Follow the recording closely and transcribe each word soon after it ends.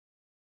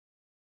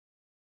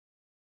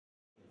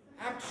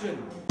Action!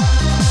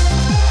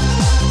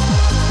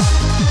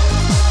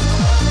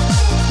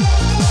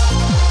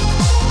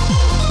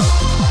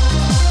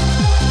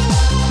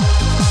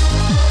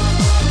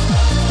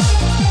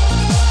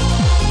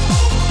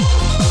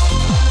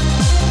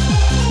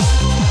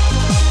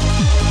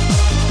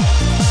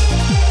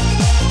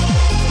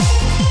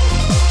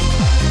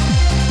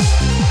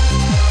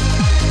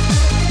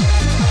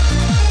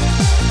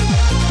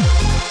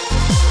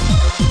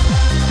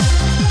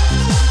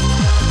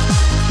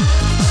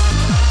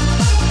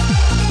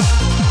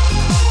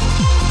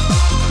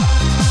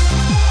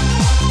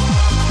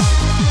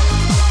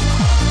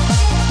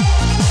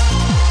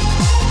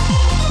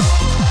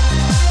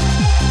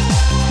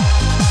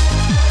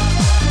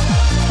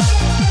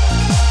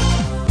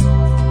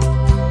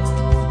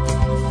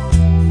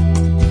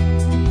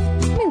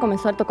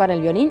 Comenzó a tocar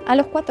el violín a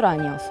los 4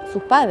 años.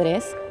 Sus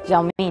padres,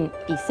 Xiaomin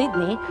y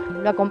Sydney,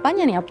 lo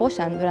acompañan y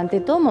apoyan durante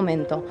todo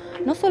momento,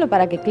 no solo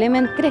para que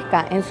Clement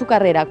crezca en su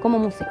carrera como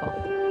músico.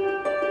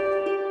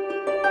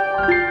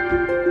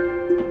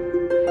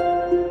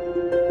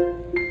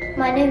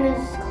 My name is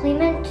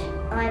Clement.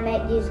 I'm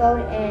 8 years old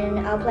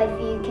and I'll play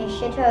for you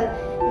Concerto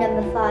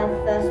No. 5,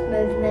 First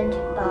Movement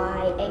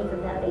by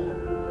Vivaldi.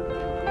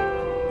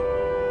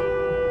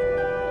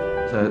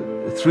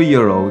 A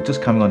 3-year-old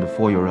just coming on to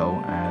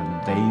 4-year-old,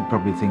 and they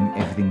probably think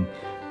everything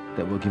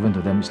that were given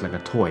to them is like a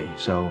toy.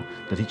 So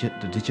the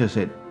teacher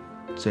said,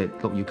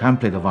 look, you can't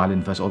play the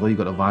violin first. Although you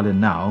got a violin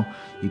now,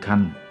 you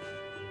can't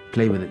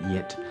play with it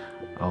yet.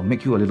 I'll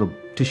make you a little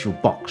tissue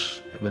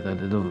box with a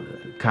little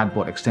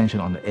cardboard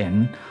extension on the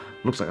end.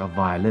 Looks like a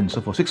violin.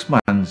 So for 6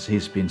 months,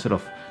 he's been sort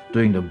of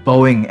doing the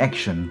bowing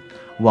action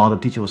while the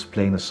teacher was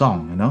playing the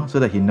song, you know, so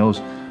that he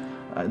knows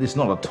it's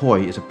not a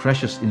toy, it's a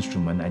precious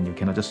instrument, and you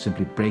cannot just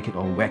simply break it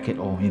or whack it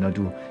or, you know,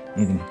 do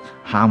anything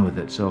harm with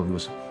it. So he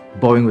was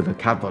bowing with a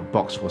cardboard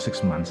box for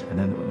 6 months, and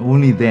then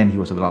only then he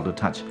was allowed to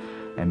touch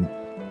and,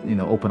 you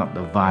know, open up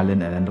the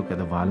violin and then look at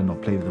the violin or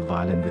play with the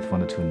violin with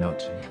 1 or 2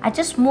 notes. I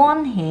just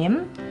want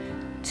him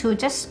to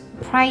just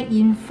play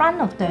in front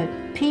of the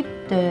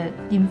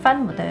in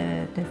front of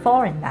the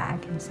foreigner, I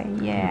can say,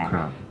 yeah. The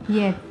crowd.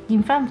 Yeah,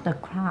 in front of the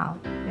crowd,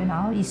 you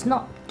know. It's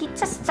not,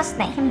 just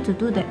let him to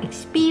do the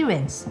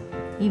experience.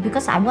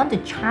 Because I want to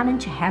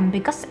challenge him,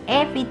 because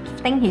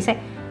everything he said,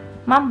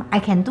 Mom, I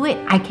can do it,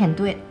 I can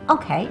do it.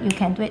 Okay, you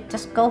can do it,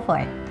 just go for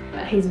it.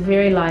 He's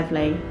very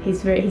lively,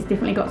 he's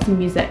definitely got some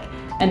music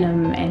in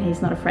him, and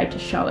he's not afraid to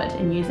show it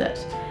and use it.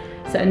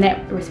 So in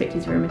that respect,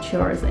 he's very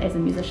mature as a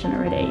musician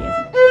already.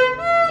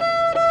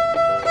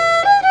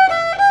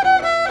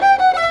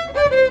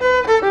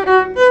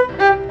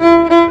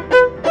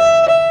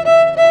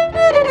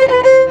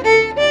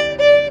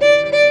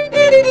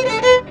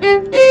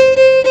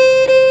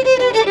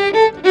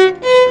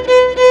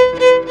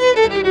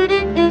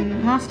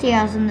 Last year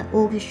I was in the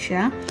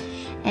orchestra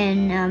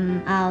and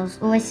I was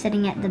always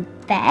sitting at the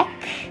back,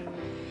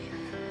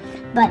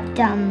 but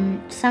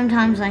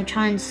sometimes I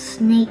try and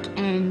sneak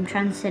and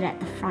try and sit at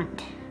the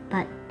front,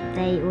 but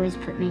they always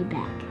put me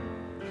back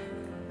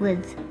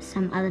with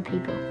some other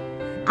people.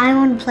 I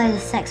want to play the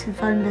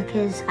saxophone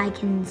because I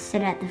can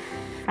sit at the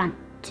front.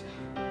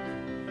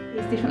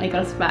 He's definitely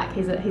got a spark.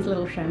 He's a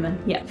little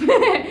showman. Yeah.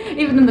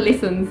 Even in the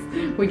lessons,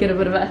 we get a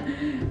bit of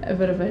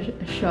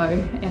a show,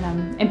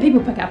 and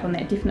people pick up on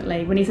that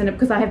definitely when he's in it,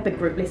 because I have big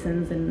group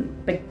lessons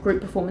and big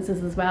group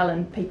performances as well,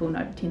 and people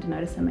tend to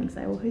notice him and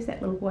say, "Well, who's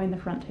that little boy in the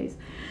front who's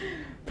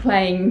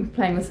playing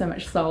with so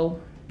much soul?"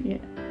 Yeah.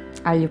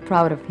 Are you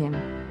proud of him?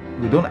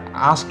 We don't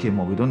ask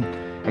him, or we don't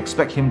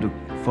expect him to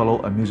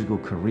follow a musical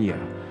career.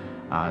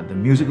 The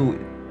musical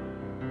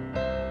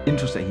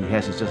interest that he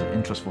has is just an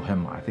interest for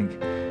him. I think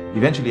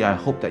eventually I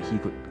hope that he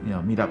could, you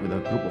know, meet up with a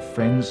group of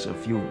friends, a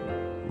few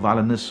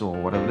violinists or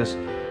whatever it is,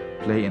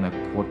 play in a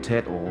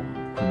quartet or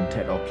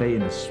quintet, or play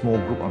in a small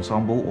group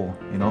ensemble, or,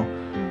 you know,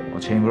 or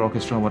chamber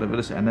orchestra, whatever it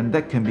is, and then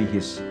that can be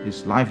his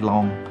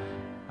lifelong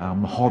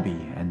hobby.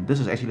 And this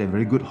is actually a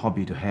very good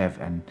hobby to have,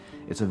 and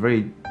it's a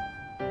very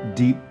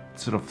deep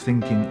sort of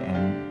thinking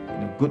and, you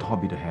know, good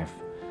hobby to have.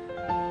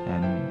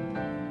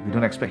 And we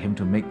don't expect him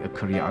to make a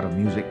career out of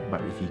music, but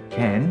if he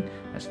can,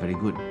 that's very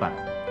good. But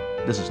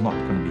this is not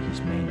going to be his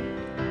main,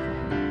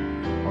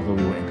 although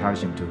we will encourage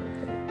him to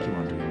keep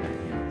on doing that.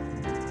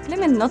 Yeah.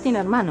 Clement no tiene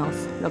hermanos,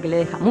 lo que le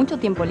deja mucho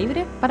tiempo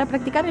libre para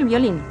practicar el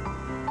violín.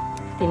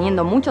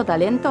 Teniendo mucho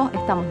talento,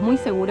 estamos muy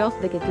seguros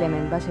de que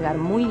Clement va a llegar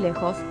muy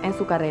lejos en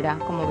su carrera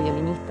como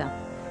violinista.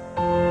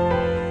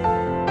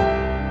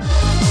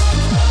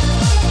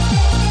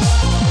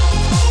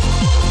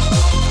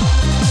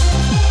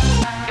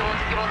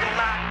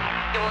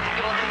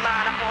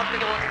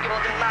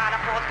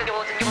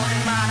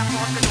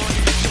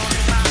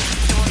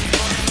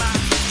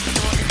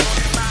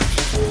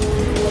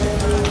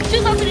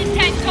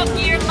 Top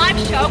Gear live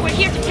show. We're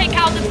here to take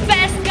out the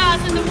best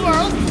guys in the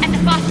world and the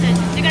fastest.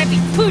 They're gonna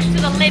be pushed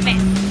to the limit.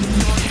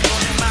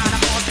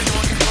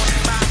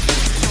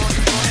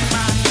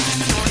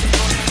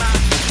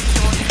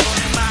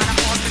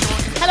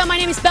 Hello, my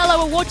name is Bella.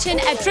 We're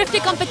watching a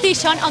drifting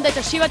competition on the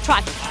Toshiba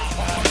track.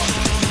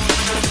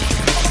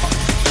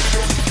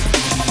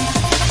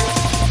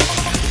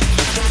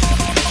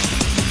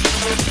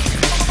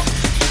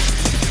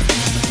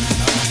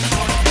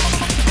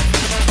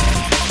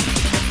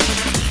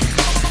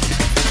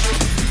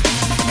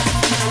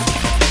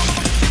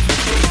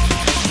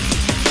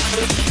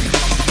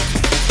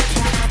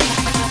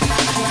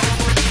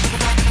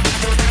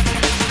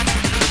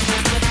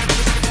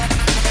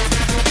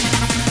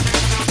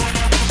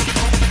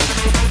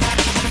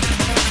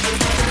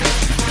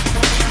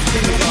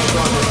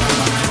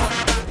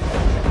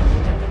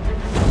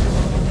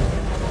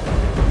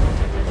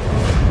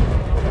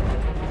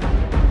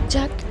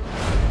 Jack,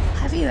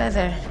 have you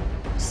ever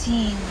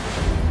seen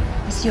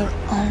with your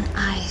own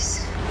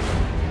eyes?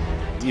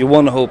 Your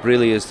one hope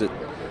really is that,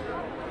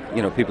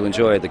 you know, people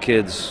enjoy it, the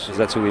kids, 'cause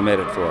that's who we made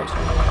it for.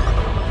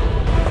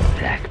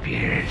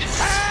 Blackbeard.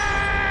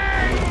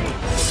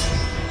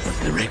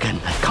 The Riggin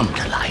had come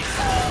to life.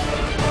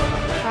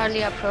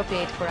 Hardly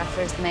appropriate for a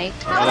first mate.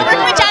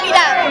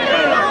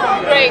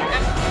 Great.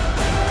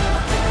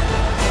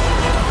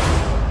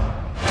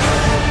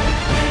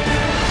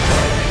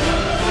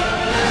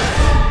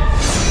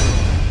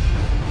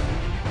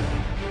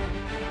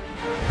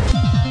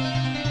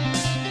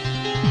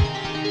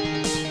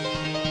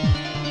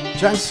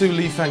 Jiangsu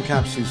Lifan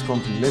Capsules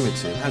Company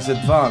Limited has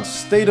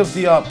advanced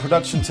state-of-the-art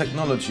production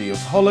technology of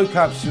hollow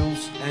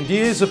capsules and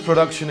years of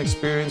production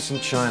experience in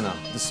China,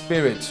 the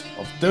spirit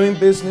of doing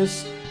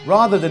business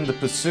rather than the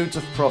pursuit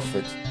of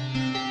profit.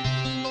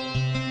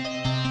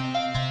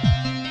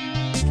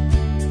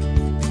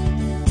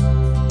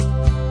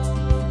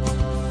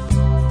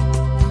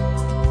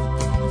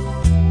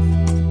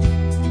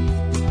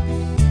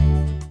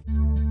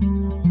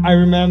 I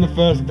remember the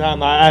first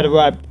time I had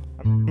web,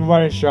 I'm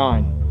very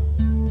shy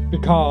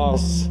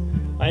because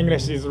my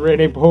English is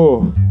really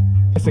poor.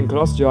 In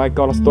close to I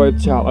got a story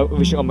job. I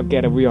wish I'm gonna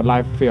get a real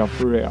life feel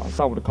for real.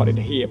 Some would call it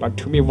here, but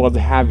to me it was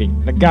having.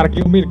 They gotta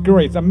give me the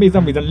grades. I made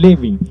some with a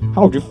living.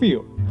 How do you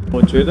feel?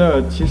 我觉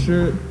得其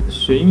实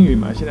学英语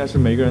嘛，现在是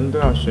每个人都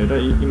要学的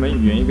一门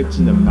语言一个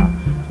技能吧。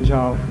就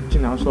像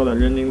经常说的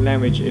 ，learning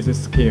language is a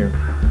skill。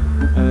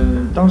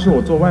当时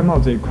我做外贸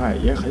这一块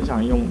也很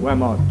想用外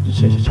贸，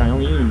想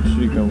用英语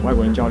去跟外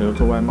国人交流，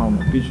做外贸嘛，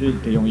必须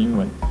得用英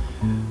文。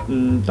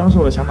当时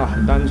我的想法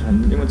很单纯，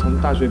因为从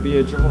大学毕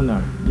业之后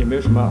呢，也没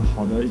有什么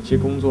好的一些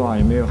工作啊，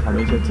也没有好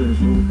的一些证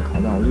书考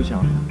到，我就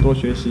想多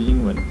学习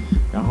英文，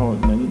然后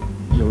能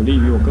有利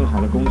于我更好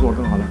的工作、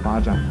更好的发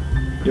展。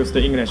Use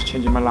the English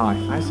changing my life.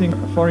 I think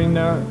a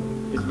foreigner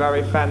is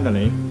very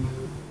friendly.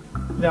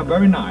 They are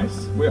very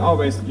nice. We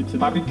always eat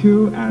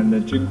barbecue and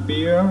drink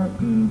beer,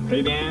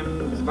 play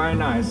games. It's very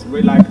nice.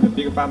 We like the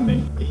big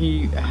family.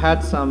 He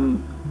had some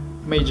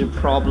major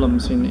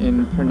problems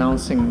in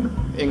pronouncing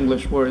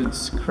English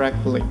words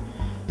correctly.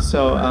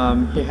 So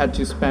he had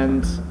to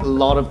spend a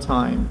lot of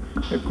time,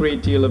 a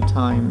great deal of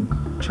time,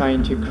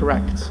 trying to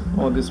correct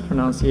all these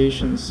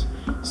pronunciations.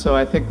 So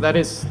I think that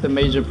is the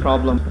major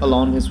problem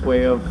along his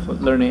way of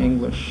learning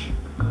English.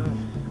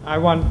 I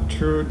want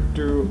to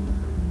do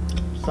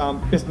some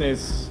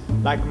business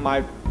like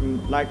my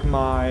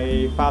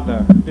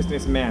father,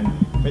 businessman,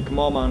 make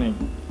more money.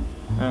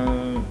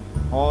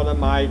 Order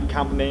my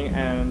company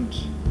and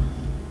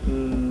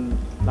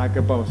like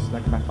a boss,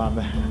 like my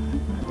father.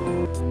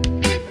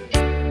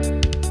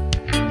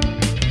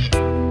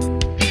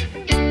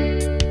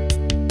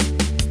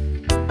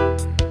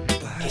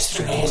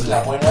 Es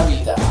la buena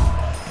vida.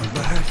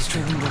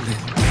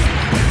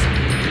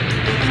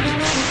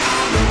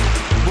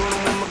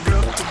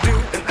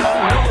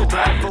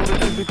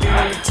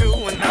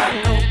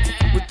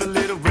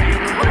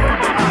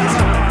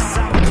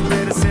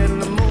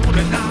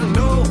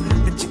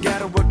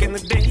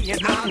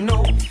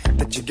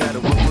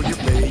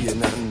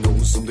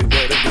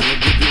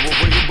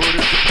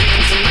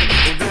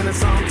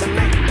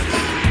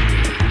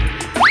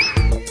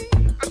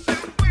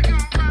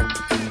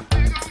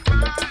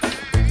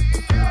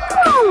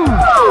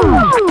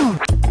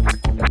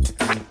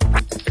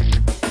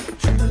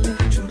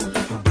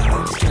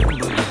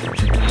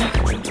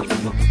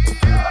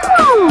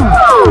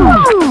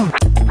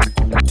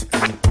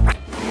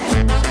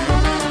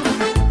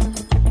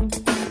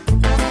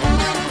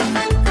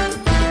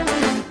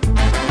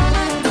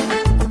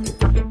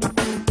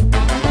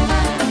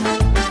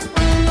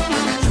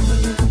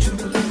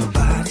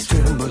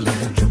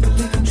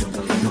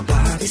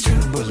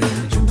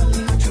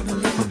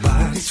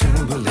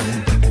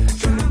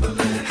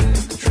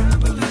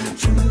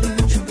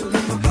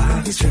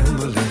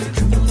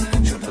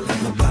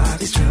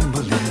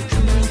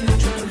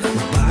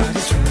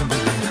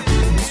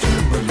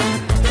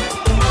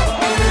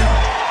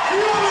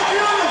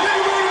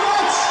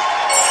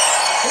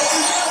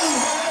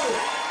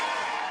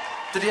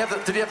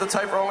 Did he have the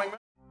tape rolling?